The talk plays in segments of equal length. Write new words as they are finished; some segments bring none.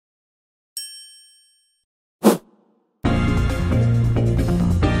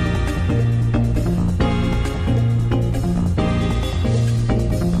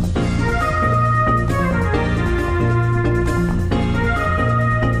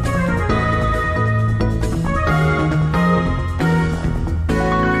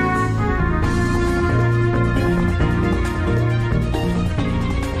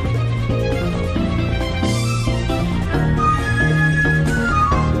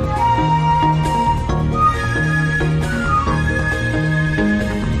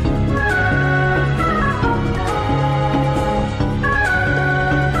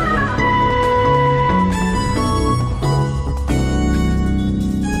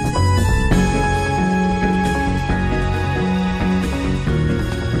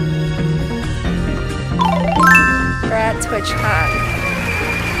TwitchCon.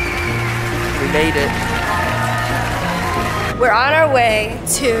 We made it. We're on our way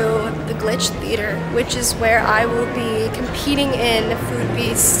to the Glitch Theater, which is where I will be competing in Food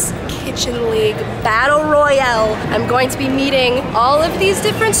Beast's Kitchen League Battle Royale. I'm going to be meeting all of these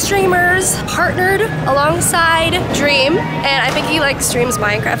different streamers, partnered alongside Dream, and I think he like streams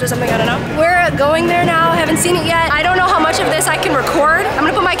Minecraft or something, I don't know. We're going there now, haven't seen it yet. I don't know how much of this I can record. I'm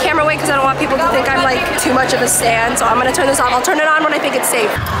gonna put my camera away because I don't want people to think I'm like too much of a stan, so I'm gonna turn this off. I'll turn it on when I think it's safe.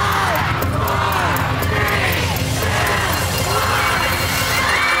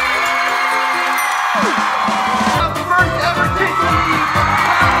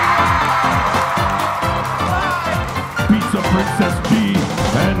 Princess G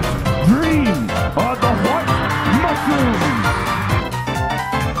and Dream are the white mushrooms.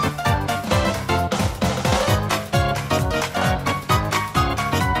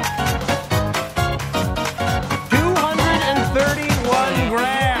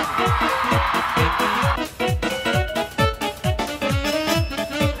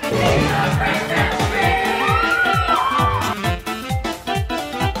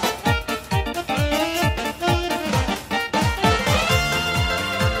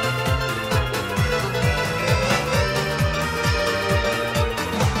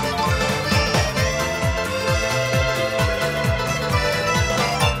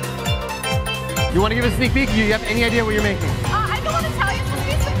 You want to give us a sneak peek? You have any idea what you're making? I don't want to tell you. It's supposed to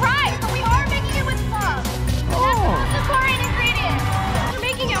be a surprise, but we are making it with love. That's the core ingredient. You're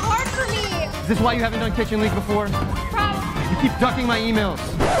making it hard for me. Is this why you haven't done Kitchen League before? Probably. You keep ducking my emails.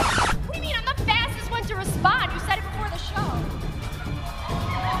 What do you mean? I'm the fastest one to respond. You said it before the show.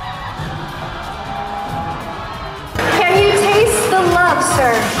 Can you taste the love,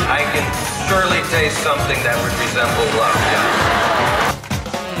 sir? I can surely taste something that would resemble love, yeah.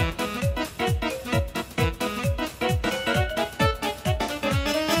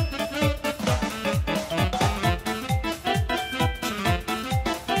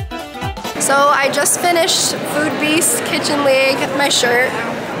 So I just finished Food Beast Kitchen League, my shirt.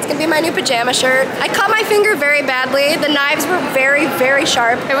 It's gonna be my new pajama shirt. I cut my finger very badly. The knives were very, very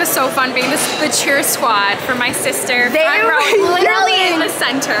sharp. It was so fun being the cheer squad for my sister. They were literally in the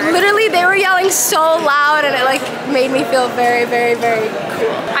center. Literally, they were yelling so loud and it like made me feel very, very, very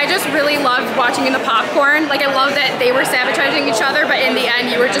cool. I just really loved watching in the popcorn. Like I love that they were sabotaging each other, but in the end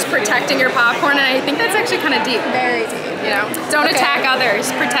you were just protecting your popcorn, and I think that's actually kind of deep. Very deep. You know, don't attack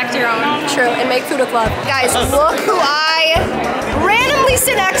others, protect your own. True, and make food with love. Guys, look who I randomly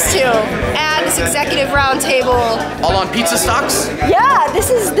sit next to at this executive round table. All on pizza stocks? Yeah,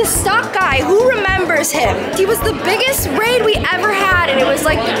 this is the stock guy. Who remembers him? He was the biggest raid we ever had, and it was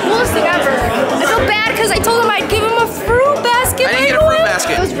like the coolest thing ever. I feel bad because I told him I'd give him a fruit basket. I didn't get a fruit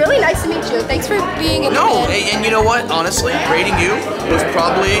basket. It was really nice to meet you. Thanks for being in the band. And you know what? Honestly, raiding you was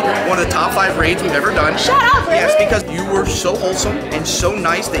probably one of the top 5 raids we've ever done. Shut up, really? Yes, because you were so wholesome and so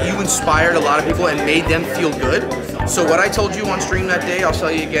nice that you inspired a lot of people and made them feel good. So what I told you on stream that day, I'll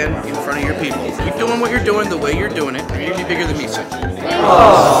tell you again in front of your people. Keep doing what you're doing the way you're doing it. You're gonna be bigger than me soon. Thank you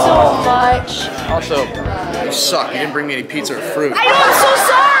so much. Also, you suck. You didn't bring me any pizza or fruit. I know, I'm so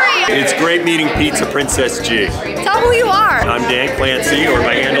sorry. It's great meeting Pizza Princess G. Tell who you are. I'm Dan Clancy, or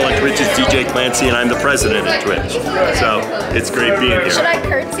my handle on Twitch is DJ Clancy, and I'm the president of Twitch. So it's great being here. Should I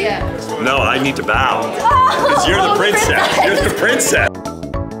curtsy? No, I need to bow. Because you're the princess. You're the princess.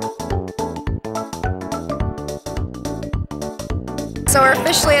 So we're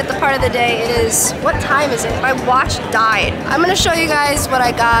officially at the part of the day. It is, what time is it? My watch died. I'm gonna show you guys what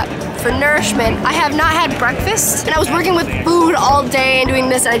I got for nourishment. I have not had breakfast, and I was working with food all day and doing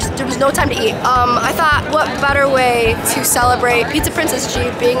this, and there was no time to eat. I thought, what better way to celebrate Pizza Princess G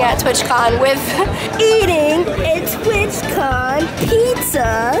being at TwitchCon with eating a TwitchCon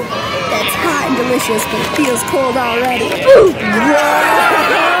pizza that's hot and delicious, but it feels cold already.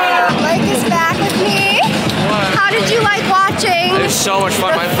 Mike is back with me. How did you like watching? It was so much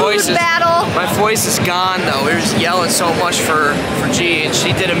fun. My voice is gone though. We were just yelling so much for G, and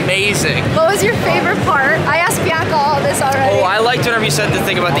she did amazing. What was your favorite part? I asked Bianca all this already. Oh, I liked whenever you said the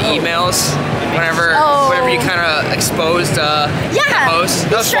thing about the emails. Whenever you kind of exposed the host.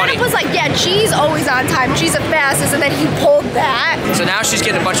 That was funny. Was like, yeah, G's always on time. G's the fastest, and then he pulled that. So now she's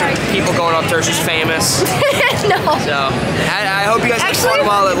getting a bunch of people going up there. She's famous. No. So I hope you guys had fun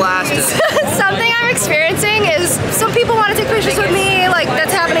while it lasted. Something I'm experiencing is some people want to take pictures with me. Like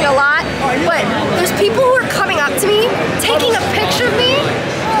that's happening a lot. But there's people who are coming up to me, taking a picture of me,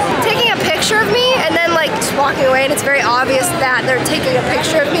 and then like just walking away, and it's very obvious that they're taking a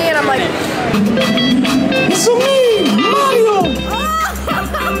picture of me, and I'm like, it's me, Mario.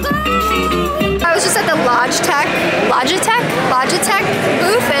 I was just at the Logitech Logitech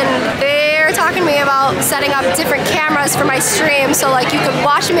booth, and they're talking to me about setting up different cameras for my stream, so like you could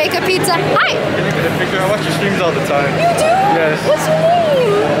watch me make a pizza. Hi! I watch your streams all the time. You do? Yes. What's your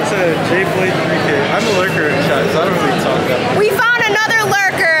name? It's a JBlade3K. I'm a lurker in chat, so I don't really talk that much. We found another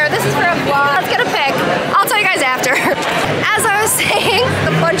lurker. This is for a vlog. Let's get a pic. I'll tell you guys after. As I was saying,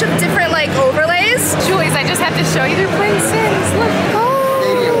 a bunch of different like overlays. Julies, I just have to show you they're playing Sims. Look.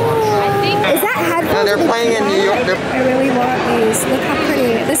 Is that headphones? No, they're playing in New York. I really want these. Look how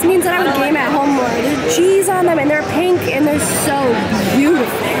pretty. This means that I would game at home more. There's G's on them and they're pink and they're so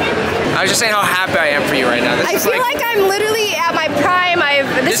beautiful. I was just saying how happy I am for you right now. I feel like I'm literally at my prime.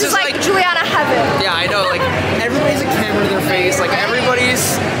 This is like Giuliana heaven. Yeah, I know. Like everybody's a camera to their face. Like everybody's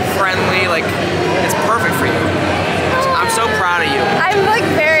friendly. Like it's perfect for you. I'm so proud of you. I'm like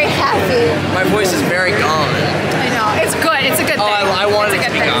very happy. My voice is very gone. I know. It's good. It's a good thing. Oh, I wanted it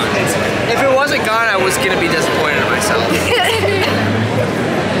to be gone. If it wasn't gone, I was gonna be disappointed in myself.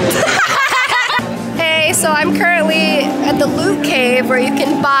 Hey, so I'm currently at the Loot Cave where you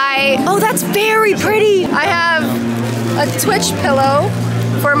can buy. Oh, that's very pretty. I have a Twitch pillow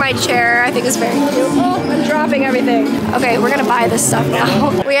for my chair. I think it's very cute. Oh, I'm dropping everything. Okay, we're gonna buy this stuff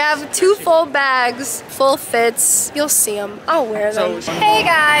now. We have 2 full bags, full fits. You'll see them. I'll wear them. Hey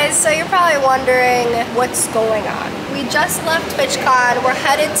guys, so you're probably wondering what's going on. We just left TwitchCon. We're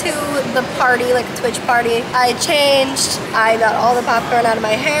headed to the party, like a Twitch party. I changed. I got all the popcorn out of my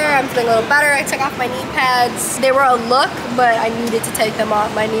hair. I'm feeling a little better. I took off my knee pads. They were a look, but I needed to take them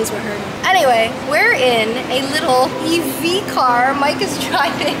off. My knees were hurting. Anyway, we're in a little EV car. Mike is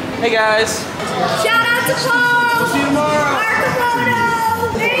driving. Hey guys. Shout out to Paul! See you tomorrow!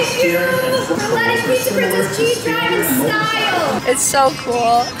 Arcamoto! Thank you for letting Pizza Princess Cheese drive in style! It's so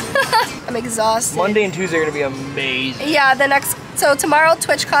cool. I'm exhausted. Monday and Tuesday are gonna be amazing. Yeah, so tomorrow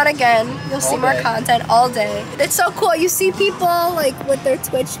TwitchCon again. You'll see more content all day. It's so cool. You see people like with their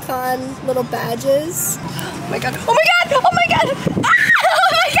TwitchCon little badges. Oh my god! Oh my god! Oh my god! Ah! Oh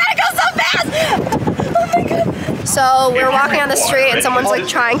my god! It goes so fast! Oh my god! So we're walking on the street and someone's like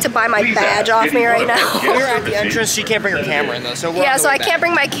trying to buy my badge off me right now. We're at the entrance. She can't bring her camera in though, so we're yeah. So I can't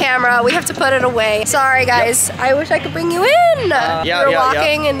bring my camera. We have to put it away. Sorry guys. I wish I could bring you in. We're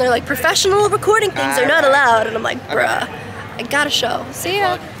walking and they're like professional recording things are not allowed, and I'm like, bruh, I got a show. See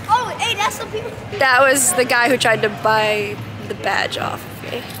ya. Oh, hey, that's the people. That was the guy who tried to buy the badge off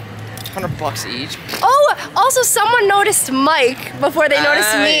of me. $100 each. Oh, also someone noticed Mike before they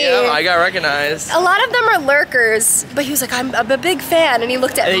noticed me. Yeah, I got recognized. A lot of them are lurkers, but he was like, I'm a big fan, and he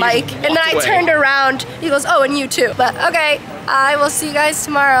looked at Mike, and then I turned around, he goes, oh, and you too. But okay, I will see you guys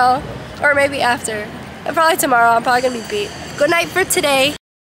tomorrow, or maybe after. Probably tomorrow, I'm probably gonna be beat. Good night for today.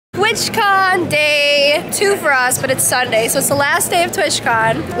 TwitchCon day 2 for us, but it's Sunday, so it's the last day of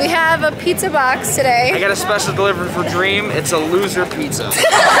TwitchCon. We have a pizza box today. I got a special delivery for Dream. It's a loser pizza.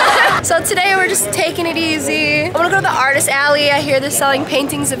 So today we're just taking it easy. I'm gonna go to the artist alley. I hear they're selling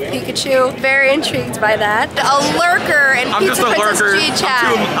paintings of Pikachu. Very intrigued by that. A lurker in Pizza Princess G chat.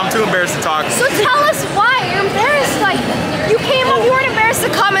 I'm too embarrassed to talk. So tell us why you're embarrassed. Like you came up, you weren't embarrassed to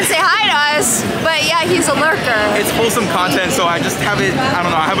come and say hi to us, but yeah, he's a lurker. It's wholesome content, so I just have it. I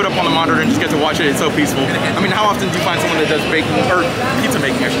don't know. I have it up on the monitor and just get to watch it. It's so peaceful. I mean, how often do you find someone that does baking or pizza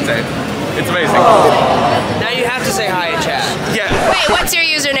making? I should say. It's amazing. Now you have to say hi in chat. Yeah. Wait, what's your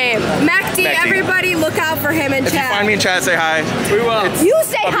username? MacD. Everybody look out for him in chat. If you find me in chat, say hi. We will. You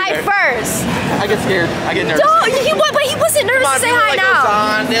say hi first. I get scared. I get nervous. Don't. But he wasn't nervous to say hi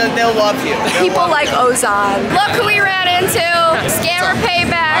now. They'll love you. People like Ozan. Look who we ran into. Scammer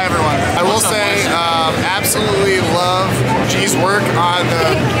payback. Hi everyone. I will say, absolutely love G's work on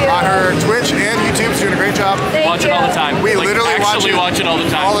her Twitch and YouTube. She's doing a great job. Watch it all the time. We literally watch it all the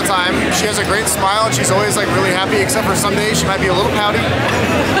time. All the time. She has a great smile and she's always like really happy, except for some days she might be a little pouty.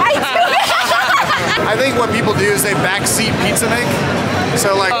 I think what people do is they backseat pizza make.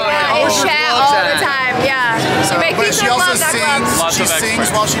 So like in chat all the time. Yeah. But she also sings. She sings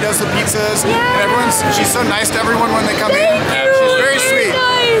while she does the pizzas. Yeah. And she's so nice to everyone when they come in. She's very sweet.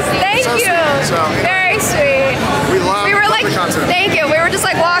 Nice. Thank you. So, very sweet. We were like, content. Thank you. We were just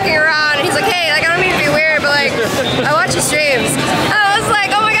like walking around and he's like, hey, like I don't mean to be weird, but like I watch your streams. I was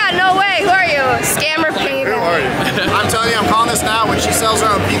like, oh my god, no way. Who are you? Scammer payback. Who are you? I'm telling you, I'm calling this now. When she sells her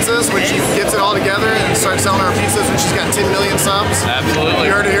own pizzas, when she gets it all together and starts selling her own pizzas, when she's got 10 million subs. Absolutely.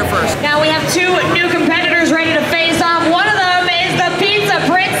 You heard it here first. Now we have 2 new competitors ready to face off. One of them is the Pizza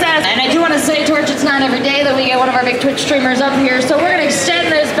Princess. And I do want to say, Torch, it's not every day that we get one of our big Twitch streamers up here, so we're going to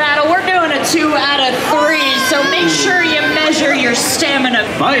extend this battle. We're doing a 2 out of 3, so make sure you measure your stamina.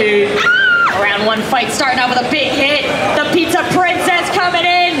 Bye. Round 1 fight starting off with a big hit. The Pizza Princess coming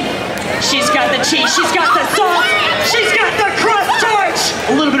in. She's got the cheese, she's got the sauce, she's got the crust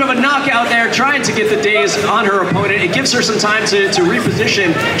torch! A little bit of a knockout there, trying to get the days on her opponent. It gives her some time to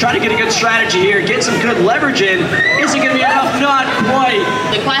reposition, try to get a good strategy here, get some good leverage in. Is it going to be enough? Not quite.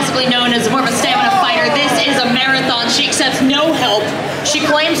 Classically known as more of a stamina fighter, this is a marathon. She accepts no help. She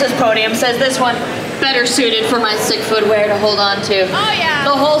claims this podium, says this one better suited for my sick footwear to hold on to. Oh yeah.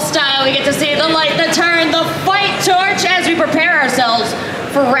 The whole style, we get to see the light, the turn, the fight torch as we prepare ourselves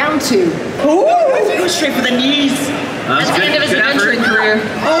for round 2. Ooh, go straight for the knees. That's the end of his adventuring career.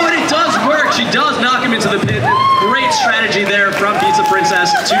 Oh, and it does work. She does knock him into the pit. Great strategy there from Pizza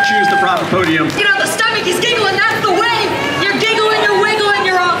Princess to choose the proper podium. You know, the stomach, he's giggling, that's the way. You're giggling, you're wiggling,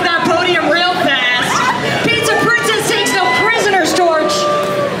 you're off that podium real fast. Pizza Princess takes no prisoner's torch.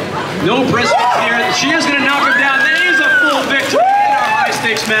 No prisoners here. She is going to knock him down. That is a full victory in our high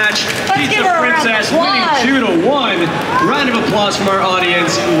stakes match. Pizza Princess winning 2-1. Round of applause from our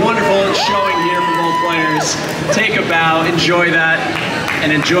audience. Wonderful showing here from both players. Take a bow, enjoy that,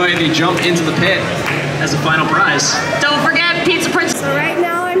 and enjoy the jump into the pit as a final prize. Don't forget Pizza Princess. So right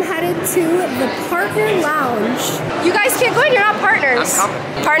now I'm headed to the partner lounge. You guys can't go in, you're not partners. I'm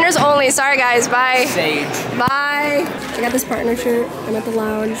coming. Partners only, sorry guys, bye. Sage. Bye. I got this partner shirt, I'm at the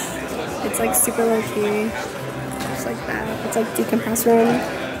lounge. It's like super low key, just like that. It's like decompress room,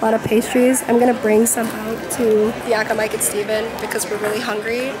 a lot of pastries. I'm gonna bring some out to Bianca, Mike, and Steven because we're really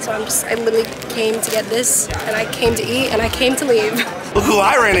hungry. So I literally came to get this, and I came to eat, and I came to leave. Look who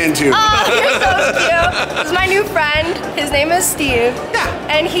I ran into. Oh, you're so cute. This is my new friend. His name is Steve. Yeah.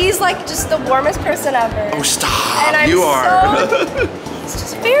 And he's like just the warmest person ever. Oh, stop. And I'm you are. He's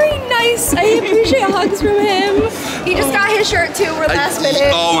just very nice. I appreciate hugs from him. He just got his shirt too. We're last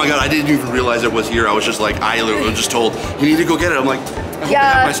minute. Oh my god, I didn't even realize it was here. I was just like, I literally was just told, you need to go get it. I'm like, I hope they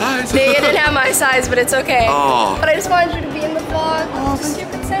have my size. They didn't have my size, but it's okay. Oh. But I just wanted you to be in the vlog. Just so you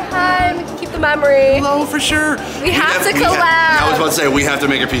could say hi, we can keep the memory. Oh, for sure. We have to collab. I was about to say, we have to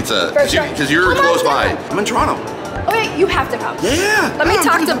make a pizza. Because you're close by. I'm in Toronto. Oh wait, you have to come. Yeah. Let me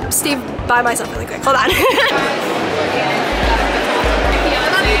talk to Steve by myself really quick. Hold on.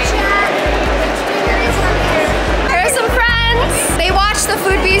 Here's some friends. They watched the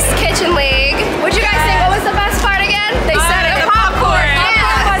Food Beast Kitchen League. What'd you guys think? What was the best part again? They said it. The popcorn.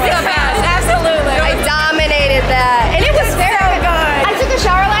 Popcorn was the best. Absolutely. I dominated that. And it was very good. I took a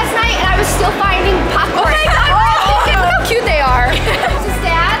shower last night and I was still finding popcorn. Oh my god. Look how cute they are. This is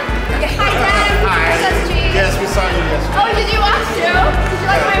Dad. Hi, Dad. Hi. Yes, we saw you yesterday. Oh, did you watch too? Did you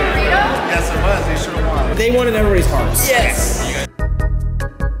like my burrito? Yes, it was. They should have won. They won in everybody's hearts. Yes.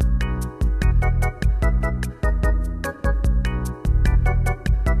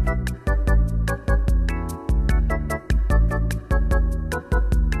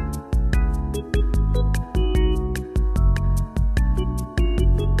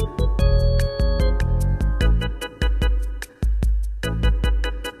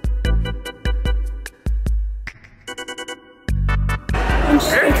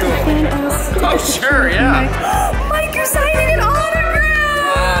 Very cool. Oh, sure, yeah. Mike, you're signing an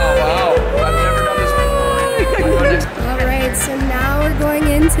autograph! Wow. I've never done this before. Alright, so now we're going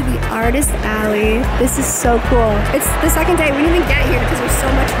into the Artist Alley. This is so cool. It's the second day. We didn't even get here because there's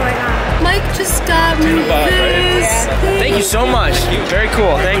so much going on. Mike just got me this. Thank you so much. Very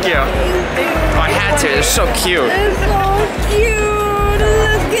cool. Thank you. Oh, I had to. They're so cute. It's so cute.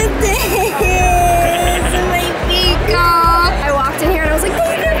 Look at this. My pizza. I walked in here and I was like, oh,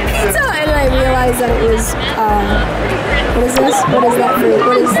 you got pizza. And then I realized that it was, what is this? What is that fruit?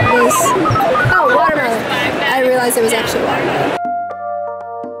 What is this? Oh, watermelon. I realized it was actually watermelon.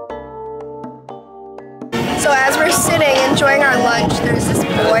 So as we're sitting, enjoying our lunch, there's this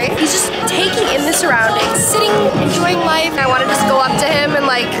boy. He's just taking in the surroundings, sitting, enjoying life. I want to just go up to him and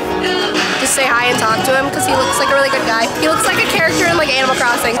like, just say hi and talk to him because he looks like a really good guy. He looks like a character in like Animal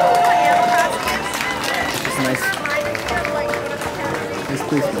Crossing. It's nice. Nice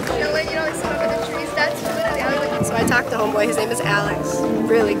policeman. So I talked to homeboy, his name is Alex.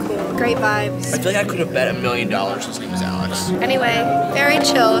 Really cool, great vibes. I feel like I could have bet $1 million his name was Alex. Anyway, very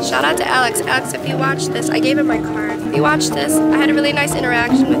chill. Shout out to Alex. Alex, if you watch this, I gave him my card. If you watch this, I had a really nice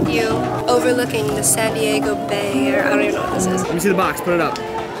interaction with you overlooking the San Diego Bay, or I don't even know what this is. Let me see the box, put it up.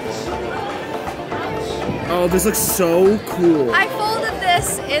 Oh, this looks so cool. I folded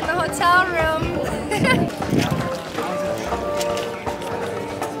this in the hotel room.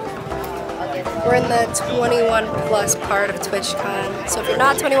 We're in the 21 plus part of TwitchCon. So if you're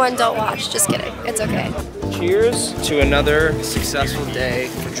not 21, don't watch. Just kidding. It's okay. Cheers to another successful day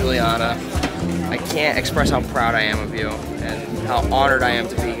for Giuliana. I can't express how proud I am of you and how honored I am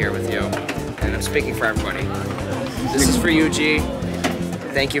to be here with you. And I'm speaking for everybody. This is for you, G.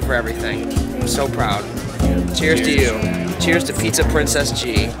 Thank you for everything. I'm so proud. Cheers to you. Cheers to Pizza Princess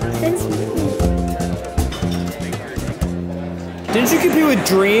G. Didn't you compete with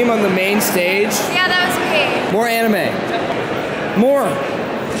Dream on the main stage? Yeah, that was me. More anime. More.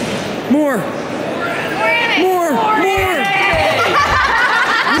 More. More.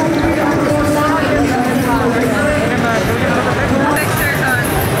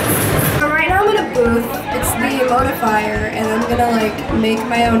 So right now I'm in a booth. It's the Emotifier, and I'm gonna like make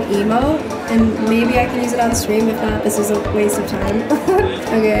my own emote, and maybe I can use it on stream. If not, this is a waste of time.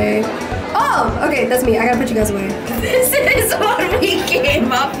 Okay. Oh, okay, that's me. I gotta put you guys away. This is what we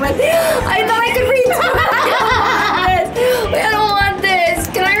came up with. I thought I could redo this. I don't want this.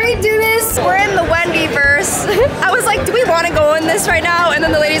 Can I redo this? We're in the Wendyverse. I was like, do we want to go in this right now? And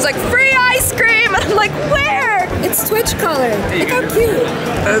then the lady's like, free ice cream. And I'm like, where? It's Twitch color. Look how cute.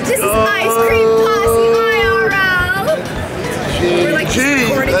 This is Ice Cream Posse IRL. We're like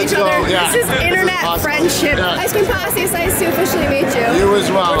supporting each other. Yeah. This is internet friendship. Yeah. Ice Cream Posse, it's nice to officially meet you. You as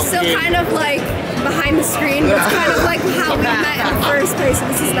well. We're still kind of like behind the screen, but it's kind of like how we met in the first place. So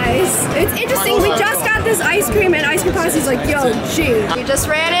this is nice. It's interesting. We just got this ice cream, and Ice Cream Posse's like, yo, G. We just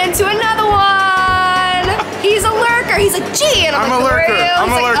ran into another one. He's a lurker. He's a G. And I'm like, a lurker. where are you? I'm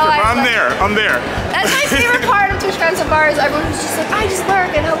a lurker, like, but I'm there. I'm there. That's my favorite part of Twitchcon so far is everyone's just like, I just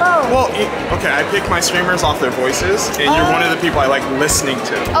lurk and hello. Well, okay, I pick my streamers off their voices, and you're one of the people I like listening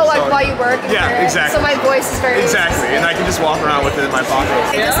to. Oh, like while you work? Yeah, exactly. So my voice is very Exactly, and I can just walk around with it in my pocket.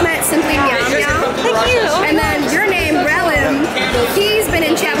 I just met Simply Meow Meow. Thank you. And then your name, Relim, he's been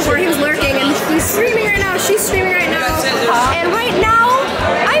in chat before, he was lurking, and he's streaming right now, she's streaming right now. And right now,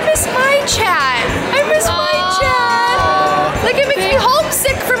 I miss my chat. I miss my chat. Like, it makes me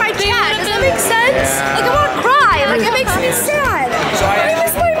homesick for my chat. Does that make sense? Like, I want to cry. Like, it makes me sad. I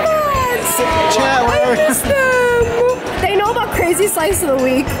miss my mods. I miss them. They know about Crazy Slice of the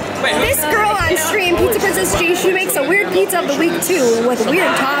Week. This girl on stream, Pizza Princess G, she makes a weird pizza of the week too, with weird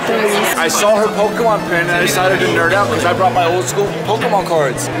toppings. I saw her Pokemon pin and I decided to nerd out because I brought my old school Pokemon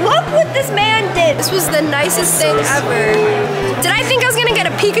cards. Look what this man did. This was the nicest thing ever. Did I think I was gonna get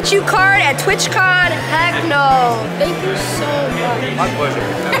a Pikachu card at TwitchCon? Heck no. Thank you so much. My pleasure.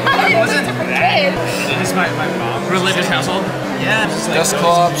 This is my mom. Religious household? Yeah. Dust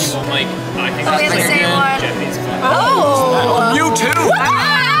clubs. Like, I think we have the same one. Japanese fun. Oh. You too.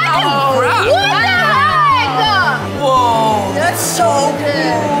 Wow. What the heck? Whoa. That's so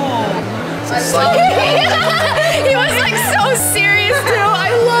good. He was like so serious too.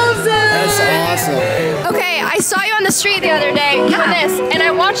 I love that. That's awesome. Okay, I saw you on the street the other day doing this, and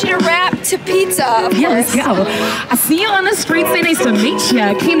I want you to rap to pizza. Yeah, let's go. I see you on the street, say nice to meet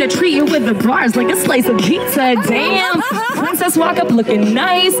ya. Came to treat you with the bars like a slice of pizza. Damn, princess walk up looking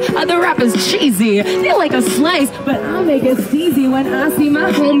nice. Other rappers cheesy, they like a slice, but I'll make it steezy when I see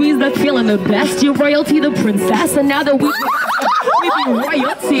my homies that feeling the best. You're royalty, the princess, and now that we be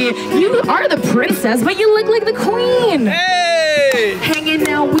royalty, you are the princess, but you look like the queen. Hey! Hanging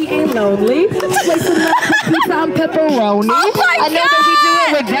out, we ain't lonely. Slicing up pizza on pepperoni. Oh my I know that we do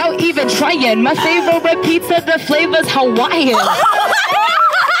it without even trying. My favorite pizza, the flavor's Hawaiian.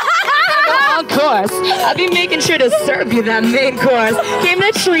 Of course, I'll be making sure to serve you that main course. Came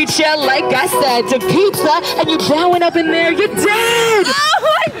to treat you, like I said, to pizza, and you're bowing up in there, you're dead. Oh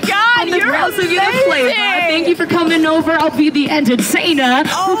my God, you're amazing. Thank you for coming over. I'll be the entertainer.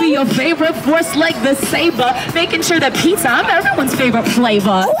 Who'll be your favorite force like the saber, making sure that pizza, I'm everyone's favorite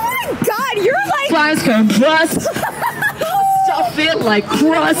flavor. Oh my God, you're like flies can bust. Stuff it like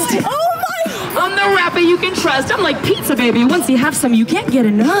crust. I'm the rapper you can trust. I'm like pizza, baby. Once you have some, you can't get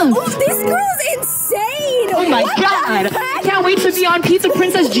enough. Oh, this girl's insane. Oh my God. Can't wait to be on Pizza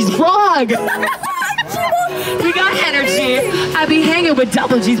Princess G's vlog. We got energy. I be hanging with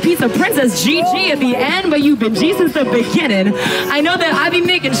double G's, Pizza Princess GG at the end, but you've been G since the beginning. I know that I be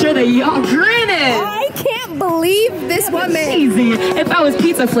making sure that y'all grinning. I can't believe this woman. Easy. If I was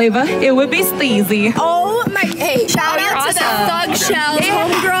pizza flavor, it would be sleazy. Oh my, hey, shout out to the Thug Shells.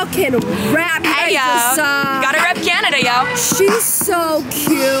 Homegirl can rap. Hey, yo. Gotta rep Canada, yo. She's so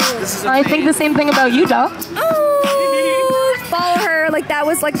cute. I think the same thing about you, dog. Oh, follow her. Like that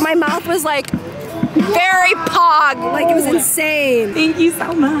was like, my mouth was like, very pog. Like it was insane. Thank you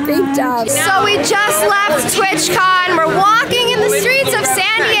so much. Great job. So we just left TwitchCon. We're walking in the streets of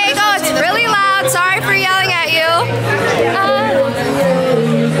San Diego. It's really loud. Sorry for yelling at you.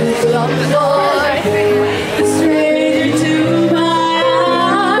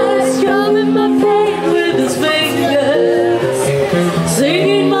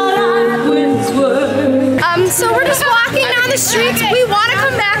 So we're just walking down the streets. We want to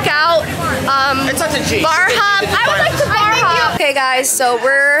come back out. It's such a G. Bar hop. I would like to bar hop. Okay, guys. guys, so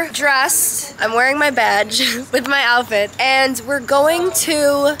we're dressed. I'm wearing my badge with my outfit, and we're going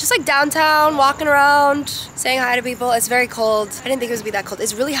to just like downtown, walking around, saying hi to people. It's very cold. I didn't think it was be that cold.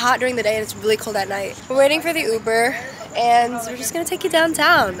 It's really hot during the day and it's really cold at night. We're waiting for the Uber, and we're just gonna take you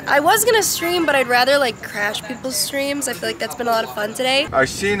downtown. I was gonna stream, but I'd rather like crash people's streams. I feel like that's been a lot of fun today. I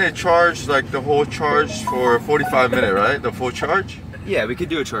seen it charge, like the whole charge for 45 minutes, right? The full charge? Yeah, we could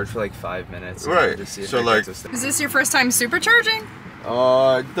do a charge for like 5 minutes. Right. Just see if So it like, gets us Is this your first time supercharging?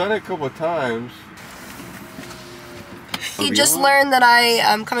 I've done it a couple of times. He just learned that I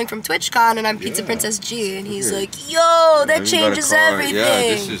am coming from TwitchCon and I'm Pizza Princess G, and he's like, yo, that changes everything.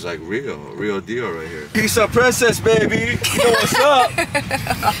 Yeah, this is like real deal right here. Pizza Princess, baby. You know what's up?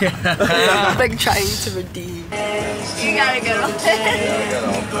 Like trying to redeem. You gotta go.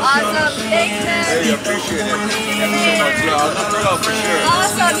 Awesome. Thanks, man. Hey, I appreciate it. Thank you so much. Yeah, I'll look it up for sure.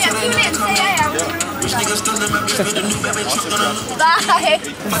 Awesome. Yeah, tune in. Say hi.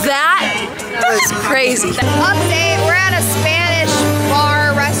 Bye. That was crazy. Update, we're at a Spanish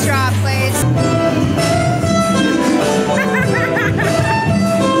bar restaurant place.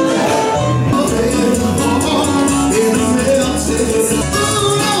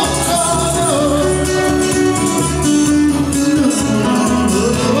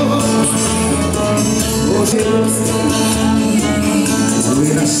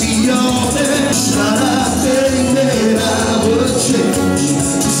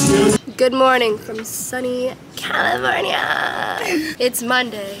 Good morning from sunny California. It's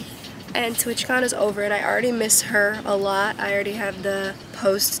Monday and TwitchCon is over and I already miss her a lot. I already have the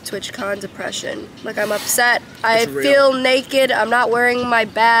post-TwitchCon depression. Like, I'm upset. I feel naked. I'm not wearing my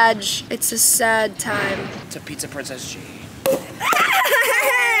badge. It's a sad time. It's a Pizza Princess G.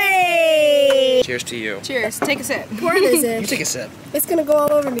 Hey! Cheers to you. Cheers. Take a sip. Pour this in. You take a sip. It's gonna go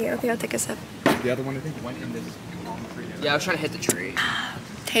all over me. Okay, I'll take a sip. The other one I think went in this long tree. Yeah, I was trying to hit the tree.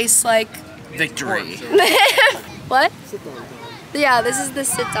 Tastes like victory. What? Yeah, this is the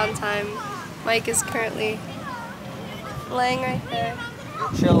sit-down time. Mike is currently laying right there.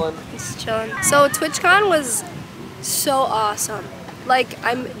 Chilling. He's chilling. So TwitchCon was so awesome. Like,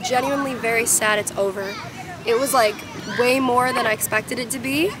 I'm genuinely very sad it's over. It was like way more than I expected it to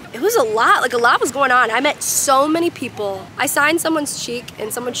be. It was a lot, like a lot was going on. I met so many people. I signed someone's cheek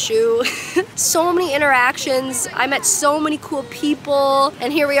and someone's shoe. So many interactions. I met so many cool people.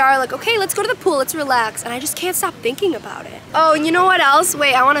 And here we are like, okay, let's go to the pool, let's relax. And I just can't stop thinking about it. Oh, and you know what else?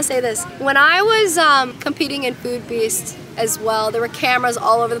 Wait, I wanna say this. When I was competing in Food Beast as well, there were cameras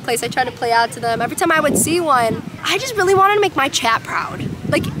all over the place. I tried to play out to them. Every time I would see one, I just really wanted to make my chat proud.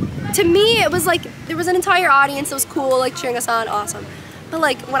 Like, to me, it was like, there was an entire audience that was cool, like cheering us on, awesome. But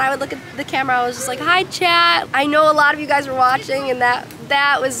like, when I would look at the camera, I was just like, hi chat. I know a lot of you guys were watching and that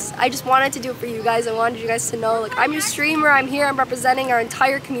was, I just wanted to do it for you guys. I wanted you guys to know, like, I'm your streamer, I'm here, I'm representing our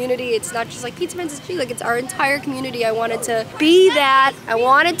entire community. It's not just like Pizza Princess G, like it's our entire community. I wanted to be that. I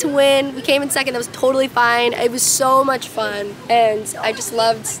wanted to win. We came in second, that was totally fine. It was so much fun. And I just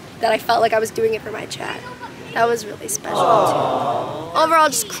loved that I felt like I was doing it for my chat. That was really special too. Overall,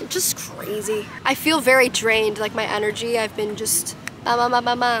 just crazy. I feel very drained, like my energy. I've been just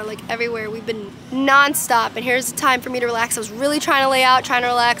like everywhere. We've been non-stop, and here's the time for me to relax. I was really trying to lay out, trying to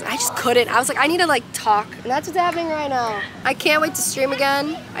relax. I just couldn't. I was like, I need to like talk, and that's what's happening right now. I can't wait to stream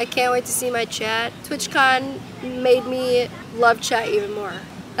again. I can't wait to see my chat. TwitchCon made me love chat even more.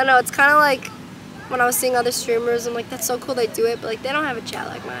 I don't know, it's kind of like when I was seeing other streamers, I'm like, that's so cool they do it, but like they don't have a chat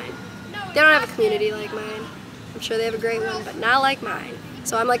like mine. They don't have a community like mine. I'm sure they have a great one, but not like mine.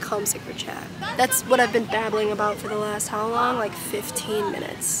 So I'm like homesick for chat. That's what I've been babbling about for the last, how long? Like 15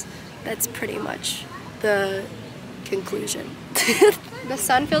 minutes. That's pretty much the conclusion. The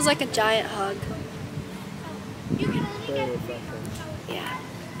sun feels like a giant hug. Yeah.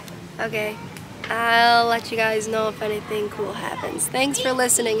 Okay. I'll let you guys know if anything cool happens. Thanks for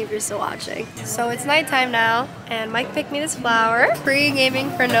listening if you're still watching. So it's nighttime now, and Mike picked me this flower. Pre-gaming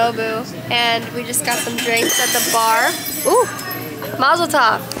for Nobu, and we just got some drinks at the bar. Ooh, Mazel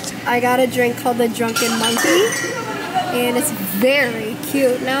Tov. I got a drink called the Drunken Monkey, and it's very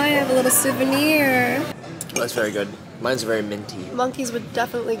cute. Now I have a little souvenir. That's very good. Mine's very minty. Monkeys would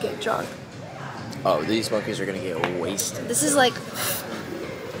definitely get drunk. Oh, these monkeys are gonna get wasted. This is like...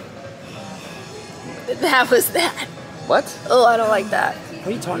 That was that. What? Oh, I don't like that. What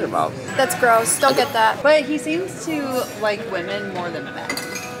are you talking about? That's gross. Don't get that. But he seems to like women more than men.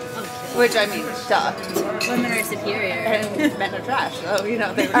 Which, I mean, duh. Women are superior. And men are trash, so, you know.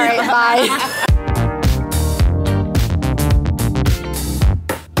 All right, bye.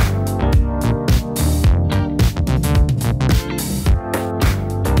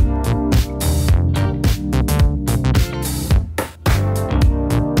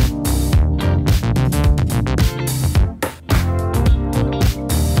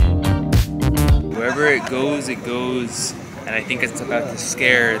 goes, it goes. And I think it's about to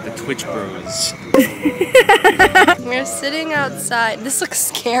scare the Twitch bros. We're sitting outside. This looks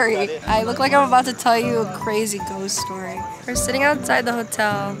scary. I look like I'm about to tell you a crazy ghost story. We're sitting outside the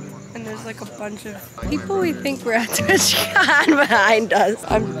hotel, and there's like a bunch of people we think we're at Twitchcon behind us.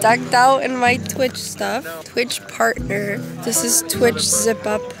 I'm decked out in my Twitch stuff. Twitch partner. This is Twitch zip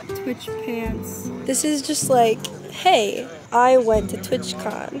up. Twitch pants. This is just like, hey, I went to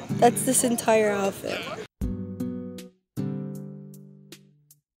TwitchCon. That's this entire outfit.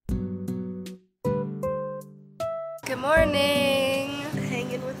 Good morning!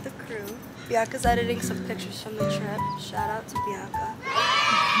 Hanging with the crew. Bianca's editing some pictures from the trip. Shout out to Bianca.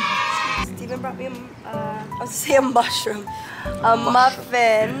 Steven brought me I was gonna say a mushroom. A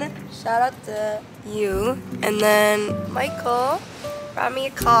muffin. Shout out to you. And then Michael brought me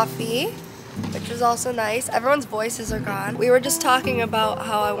a coffee, which was also nice. Everyone's voices are gone. We were just talking about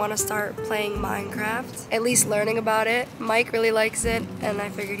how I want to start playing Minecraft, at least learning about it. Mike really likes it, and I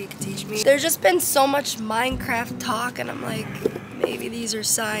figured he could teach me. There's just been so much Minecraft talk, and I'm like, maybe these are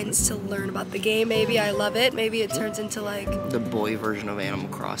signs to learn about the game. Maybe I love it. Maybe it turns into like the boy version of Animal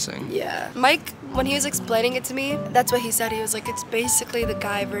Crossing. Yeah. Mike, when he was explaining it to me, that's what he said. He was like, it's basically the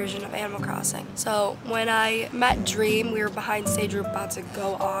guy version of Animal Crossing. So when I met Dream, we were behind stage, we were about to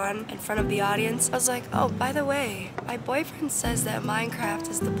go on in front of the audience. I was like, oh, by the way, my boyfriend says that Minecraft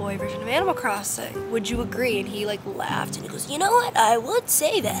is the boy version of Animal Crossing. Would you agree? And he like laughed and he goes, you know what? I would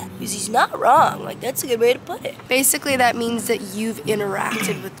say that because he's not wrong. Like, that's a good way to put it. Basically, that means that you've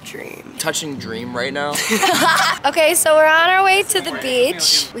interacted with Dream. Touching Dream right now. Okay, so we're on our way to the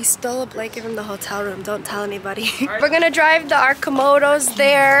beach. We stole a blanket from the hotel room. Don't tell anybody. We're gonna drive the Arcimotos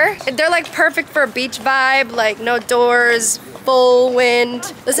there. They're like perfect for a beach vibe, like no doors, full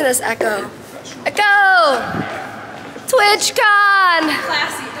wind. Listen to this echo. Echo! TwitchCon!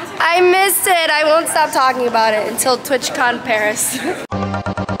 I missed it. I won't stop talking about it until TwitchCon Paris.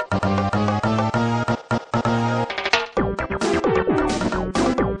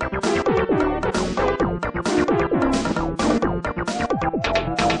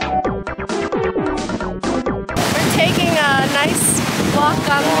 Walk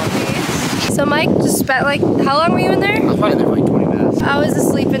on the beach. So Mike just spent like, how long were you in there? I was probably there for like 20 minutes. I was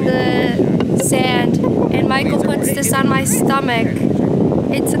asleep in the sand, and Michael puts this on my stomach.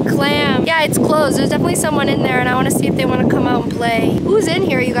 It's a clam. Yeah, it's closed. There's definitely someone in there, and I want to see if they want to come out and play. Who's in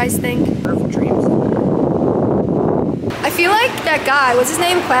here, you guys think? I feel like that guy, what's his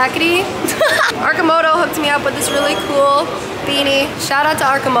name, Quackity? Arcimoto hooked me up with this really cool beanie. Shout out to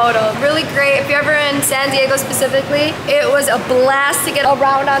Arcimoto. Really great. If you're ever in San Diego specifically, it was a blast to get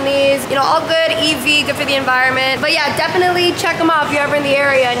around on these. You know, all good, EV, good for the environment. But yeah, definitely check them out if you're ever in the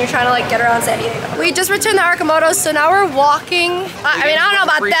area and you're trying to like get around San Diego. We just returned the Arcimotos, so now we're walking. I mean, I don't know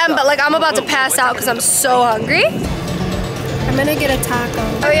about them, but like I'm about to pass out because I'm so hungry. I'm gonna get a taco.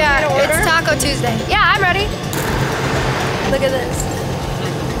 Oh yeah, it's Taco Tuesday. Yeah, I'm ready. Look at this.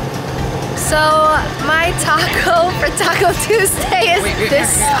 So my taco for Taco Tuesday is this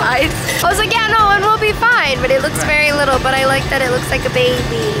size. I was like, yeah, no, one will be fine, but it looks very little, but I like that it looks like a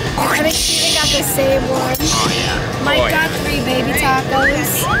baby. I think Steven got the same one. Oh yeah. Mike got 3 baby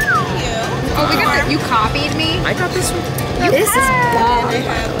tacos. Oh, we got that. You copied me? I got this one. This is bomb. I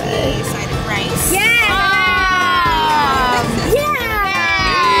have a side of rice. Yeah!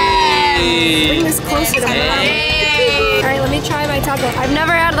 Yeah! Bring this closer to me. Alright, let me try my taco. I've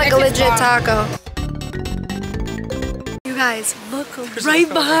never had like a legit taco. You guys, look right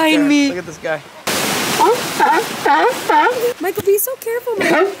behind me. Look at this guy. Michael, be so careful,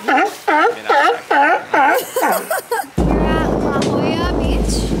 man. We're at La Jolla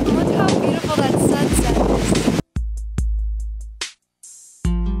Beach. Look how beautiful that sunset is.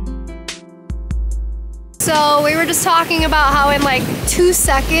 So we were just talking about how in like 2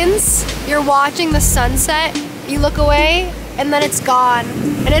 seconds, you're watching the sunset, you look away, and then it's gone.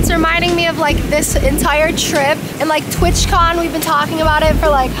 And it's reminding me of like this entire trip and like TwitchCon. We've been talking about it for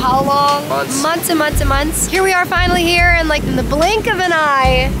like how long? Months and months and months. Here we are finally here, and like in the blink of an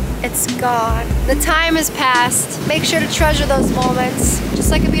eye, it's gone. The time has passed. Make sure to treasure those moments, just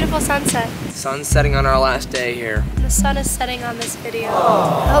like a beautiful sunset. Sun's setting on our last day here. The sun is setting on this video.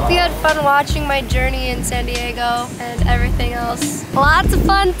 I hope you had fun watching my journey in San Diego and everything else. Lots of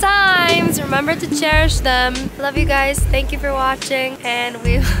fun times. Remember to cherish them. Love you guys. Thank you for watching. And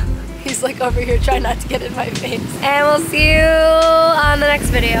he's like over here trying not to get in my face. And we'll see you on the next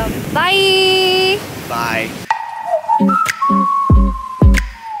video. Bye. Bye.